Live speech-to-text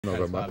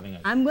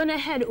I'm going to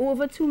head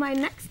over to my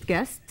next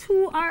guests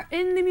who are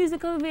in the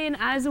musical vein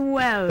as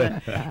well.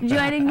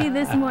 Joining me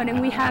this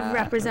morning, we have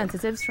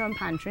representatives from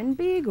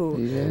Trinbago.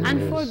 Yes.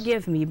 And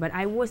forgive me, but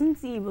I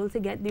wasn't able to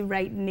get the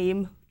right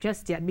name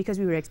just yet because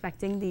we were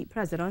expecting the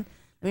president.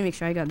 Let me make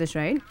sure I got this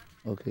right.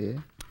 Okay.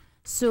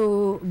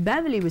 So,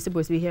 Beverly was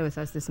supposed to be here with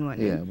us this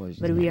morning. Yeah,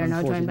 but we are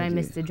now joined by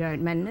Mr.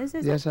 Jared Mendez.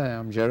 Yes, I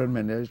am. Jared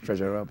Mendez,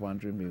 treasurer of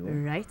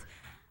Trinbago. Right.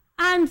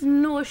 And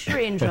no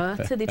stranger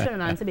to the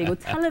Trinidad and Tobago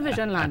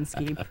television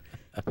landscape,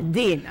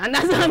 Dane. And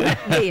that's not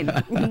Dane.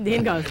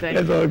 Dane Galston.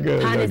 It's all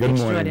good. And it's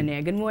extraordinary.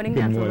 Morning. Good morning,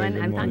 gentlemen,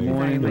 and thank you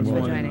very much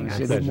for joining us.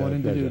 Good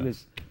morning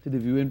to the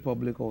viewing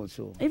public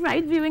also.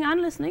 Right, viewing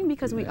and listening,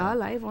 because we are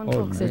live on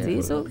Talk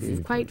City, so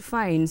it's quite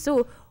fine.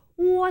 So,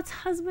 what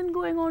has been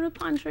going on with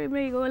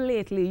Trinbago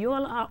lately? You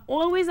all are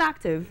always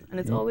active, and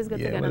it's always good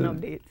to get an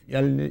update.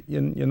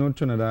 You know,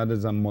 Trinidad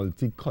is a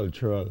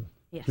multicultural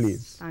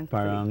place.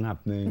 Parang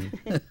happening,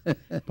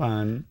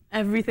 pan.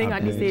 Everything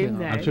happening at the same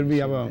time.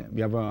 Actually,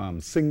 we have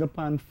a single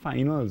pan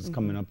finals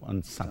coming up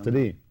on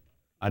Saturday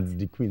at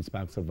the Queen's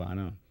Park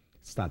Savannah,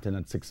 starting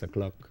at 6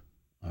 o'clock.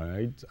 All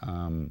right,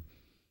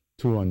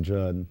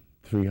 200,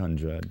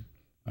 300.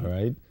 All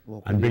right,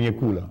 and bring a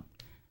cooler.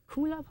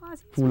 Cooler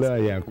party?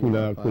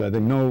 Cooler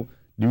thing. Now,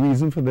 the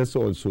reason for this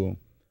also,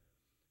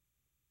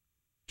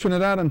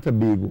 Trinidad and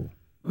Tobago,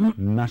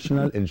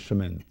 national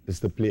instrument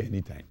is to play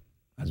anytime,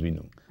 as we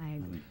know. I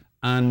agree.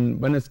 And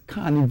when it's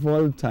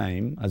carnival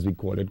time, as we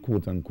call it,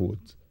 quote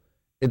unquote,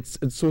 it's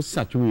so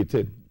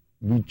saturated,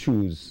 we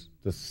choose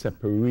to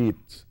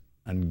separate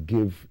and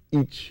give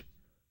each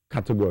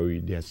category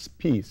their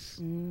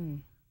space.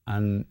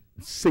 And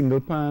single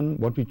pan,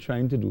 what we're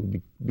trying to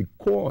do,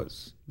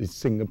 because the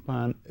single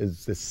pan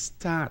is the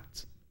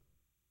start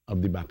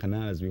of the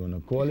bacchanal, as we want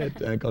to call it,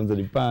 when it comes to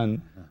the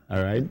pan,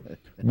 all right?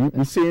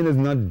 We're saying it's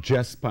not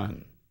just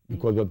pan,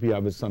 because what we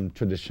have is some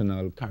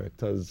traditional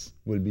characters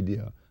will be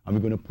there, and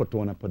we're going to put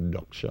on a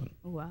production.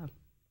 Wow.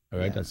 All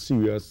right, a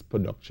serious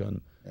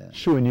production,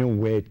 showing you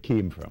where it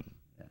came from.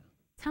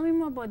 Tell me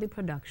more about the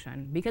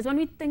production, because when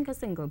we think of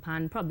single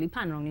pan, probably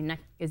pan round the neck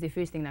is the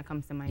first thing that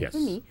comes to mind for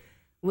me,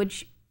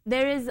 which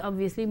there is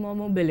obviously more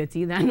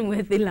mobility than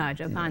with the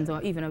larger pans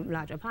or even a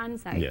larger pan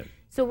size.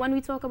 So when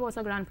we talk about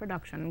a grand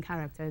production and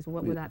characters,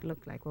 what would that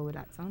look like? What would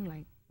that sound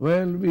like?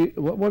 Well,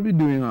 what we're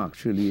doing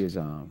actually is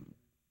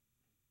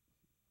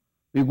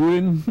we're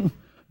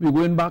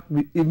going back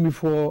even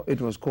before it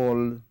was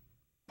called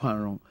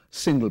pan,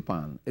 single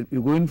pan.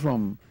 We're going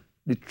from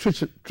the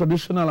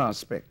traditional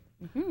aspect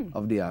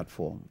of the art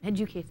form.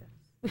 Educator.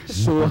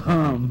 So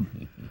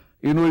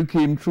you know, it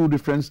came through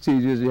different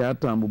stages. You had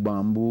tambu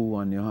bamboo,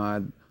 and you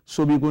had.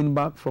 So we're going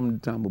back from the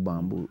tambu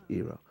bamboo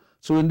era.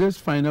 So in this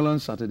final on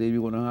Saturday,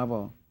 we're going to have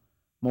a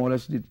more or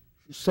less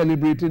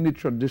celebrating the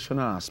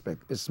traditional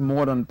aspect. It's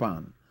modern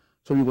pan.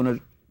 So we're going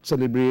to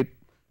celebrate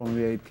from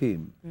where it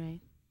came. Right.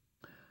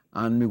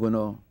 And we're going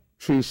to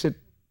trace it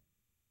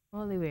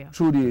all the way up.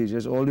 Through the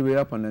ages, all the way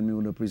up, and then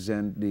we're going to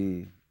present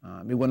the.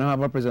 We're going to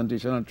have a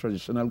presentation of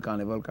traditional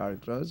carnival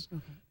characters.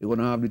 We're going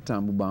to have the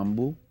tambu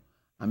bamboo,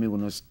 and we're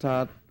going to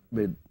start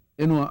with.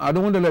 You know, I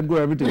don't want to let go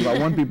of everything, but I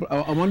want people,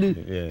 I want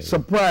the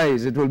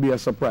surprise. It will be a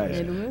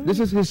surprise. This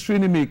is history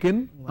in the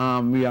making.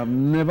 We have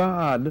never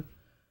had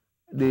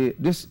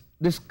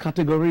this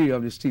category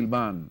of the steel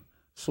band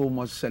so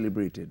much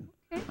celebrated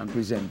and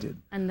presented.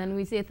 And then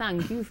we say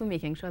thank you for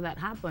making sure that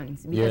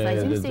happens. Because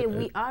as you say,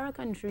 we are a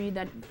country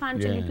that pan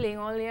should be playing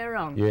all year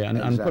round. Yeah,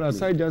 and put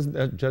aside just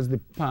the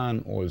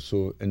pan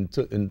also, in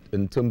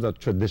terms of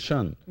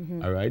tradition,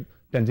 all right?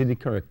 Plenty of the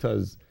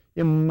characters,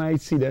 you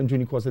might see them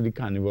during the course of the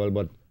carnival,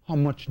 but how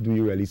much do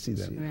you really see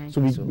them? Right.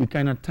 So we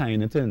kind of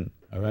tying it in,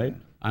 all right?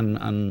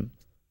 And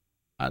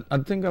I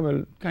think I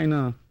will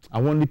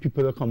I want the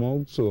people to come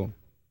out, so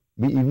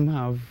we even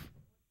have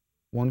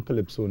one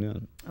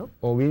Calypsonian.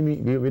 Or we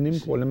even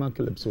call him a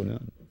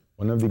Calypsonian.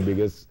 One of the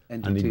biggest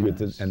and the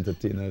greatest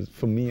entertainers.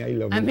 For me, I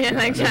love it. I mean,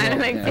 like trying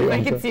to see if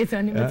I can see it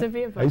on the bit of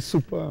paper.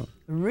 Super.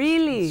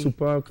 Really?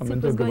 Super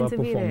coming to give a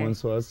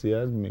performance for us,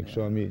 make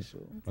sure me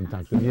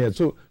contact them. Yeah,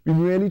 so we're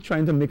really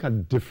trying to make a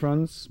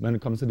difference when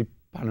it comes to the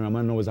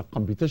panorama now as a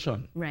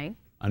competition. Right.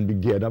 And be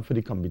geared up for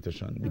the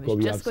competition. Because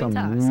we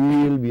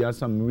have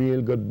some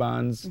real good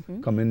bands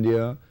coming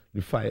there.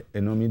 The fire,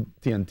 you know,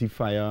 TNT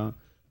Fire.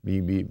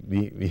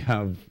 We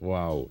have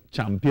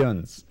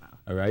champions.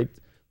 All right.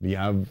 We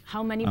have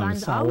how many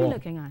bands are we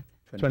looking at?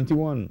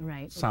 21.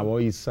 Right. Sour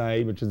East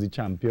Side, which is the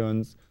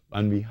champions,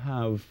 and we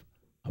have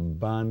a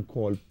band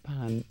called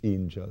Pan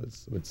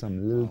Angels with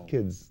some little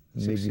kids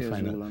make the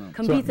final.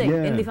 Competing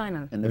in the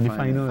final. In the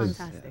finals.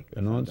 Fantastic.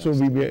 You know, so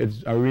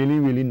it's a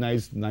really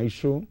nice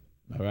show.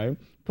 All right.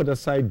 Put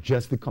aside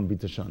just the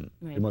competition.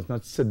 Right. You must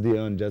not sit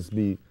there and just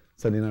be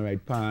sitting in the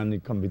right pan. The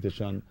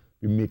competition.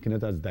 We're making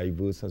it as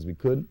diverse as we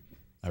could.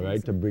 All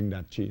right, to bring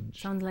that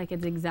change. Sounds like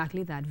it's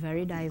exactly that,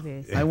 very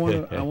diverse. I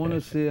want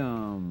to say, I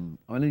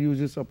want to use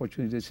this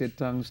opportunity to say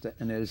thanks to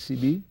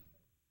NLCB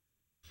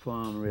for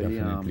really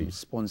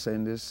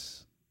sponsoring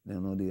this, you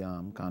know, the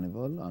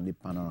carnival and the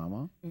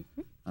panorama.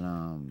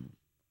 And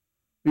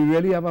we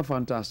really have a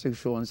fantastic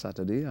show on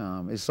Saturday.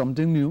 It's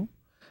something new.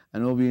 I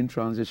know we're in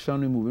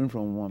transition. We're moving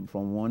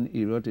from one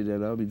era to the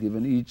other. We're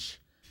giving each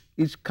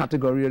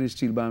category of the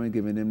steel band, we're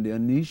giving them their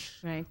niche.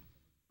 Right.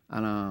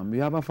 And we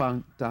have a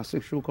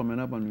fantastic show coming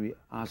up, and we're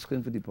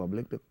asking for the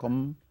public to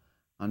come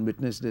and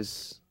witness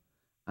this.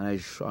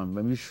 And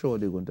when we show,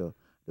 they would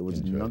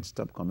not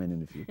stop coming in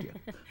the future.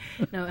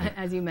 Now,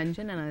 as you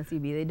mentioned,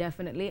 NLCB, they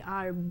definitely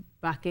are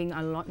backing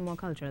a lot more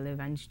cultural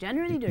events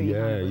generally during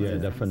Yeah,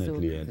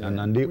 definitely. So,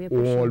 and they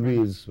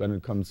always, when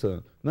it comes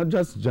to, not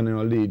just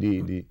generally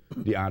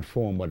the art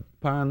form, but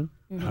pan,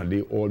 and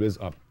they always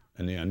up.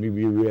 And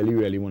we really,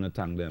 really want to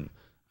thank them.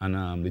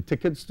 And the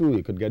tickets too,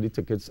 you could get the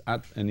tickets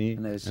at any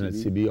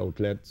NLCB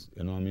outlets,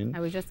 you know what I mean? I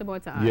was just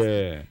about to ask.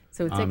 Yeah.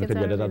 So tickets you could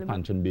get it at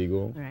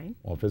Trinbago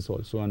office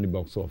also, and the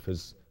box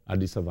office at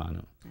the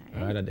Savannah.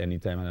 Right, at any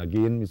time. And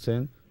again, we're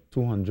saying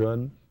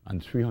 200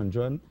 and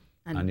 300.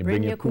 And you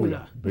bring your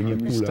cooler. Bring your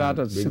cooler. We start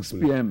at 6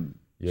 p.m.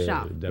 Yeah,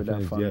 sharp.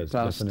 definitely. With a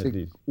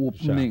fantastic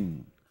opening.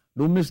 Sharp.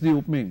 Don't miss the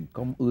opening.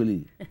 Come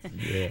early.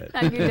 Yeah.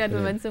 Thank you,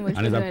 gentlemen, so much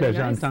and for it's a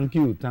pleasure, us. and thank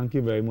you. Thank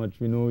you very much.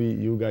 We know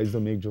you guys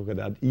don't make joke of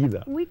that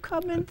either. We're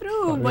coming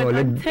through, but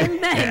until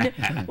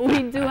then,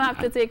 we do have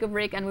to take a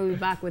break, and we'll be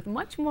back with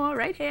much more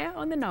right here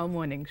on the Now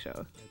Morning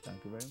Show.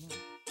 Thank you very much.